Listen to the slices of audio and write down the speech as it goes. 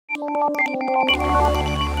Okay,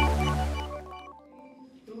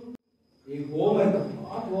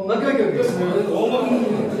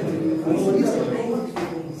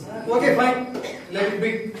 fine. Let it be.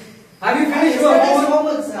 Have you finished your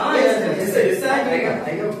homework? Yes, sir. Yes, sir. I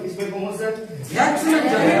have finished my homework, sir. Excellent,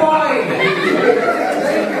 boy.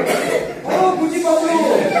 Oh, Gucci Pablo.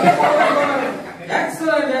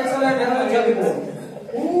 Excellent.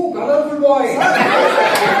 Oh, colorful boy.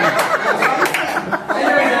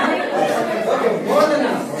 Okay, more than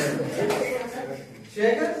enough.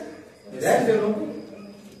 Shaker? That's your room.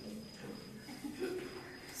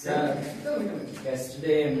 Sir,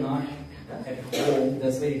 yesterday I'm not at home,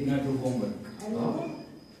 that's why I did not do homework. Oh.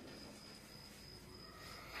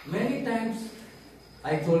 Many times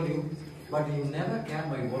I told you, but you never kept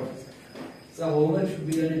my word. So homework should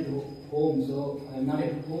be done at home, so I'm not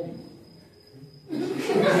at home.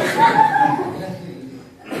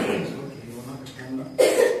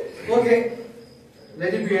 Okay,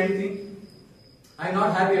 let it be anything. I'm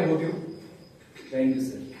not happy about you. Thank you,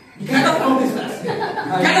 sir. Get up from this class. Get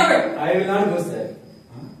away. I will not go, sir.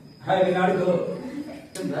 Huh? I will not go.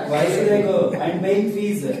 Why should I go? I'm paying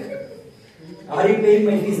fees, sir. Are you paying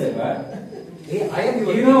my fees, sir? What? Hey, I am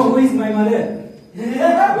your You know who is my mother? Who is your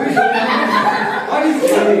mother? What is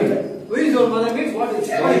it? Who is your mother? Means what is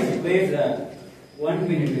it? Wait, sir. 1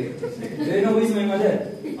 minute, wait. Do you know who is my mother?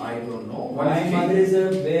 I don't know. My mother is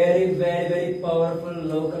a very powerful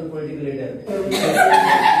local political leader.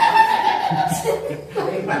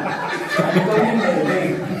 I'm coming there,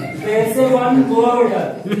 wait. There's a one word.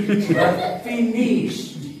 Finish.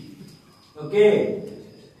 Okay.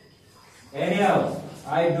 Anyhow,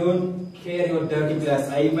 I don't care your dirty class.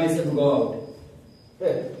 I myself go out.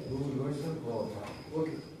 Hey, you yourself go out.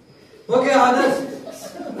 Okay. Okay, others,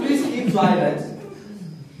 please keep silence.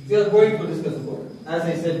 We are going to discuss about, as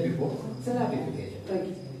I said before, it's an application. Thank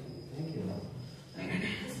you. Thank you.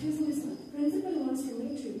 Excuse me, sir. Principal wants to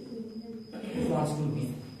meet you. Who wants to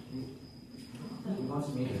meet? Who wants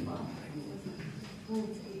to meet him?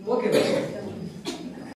 Okay, well.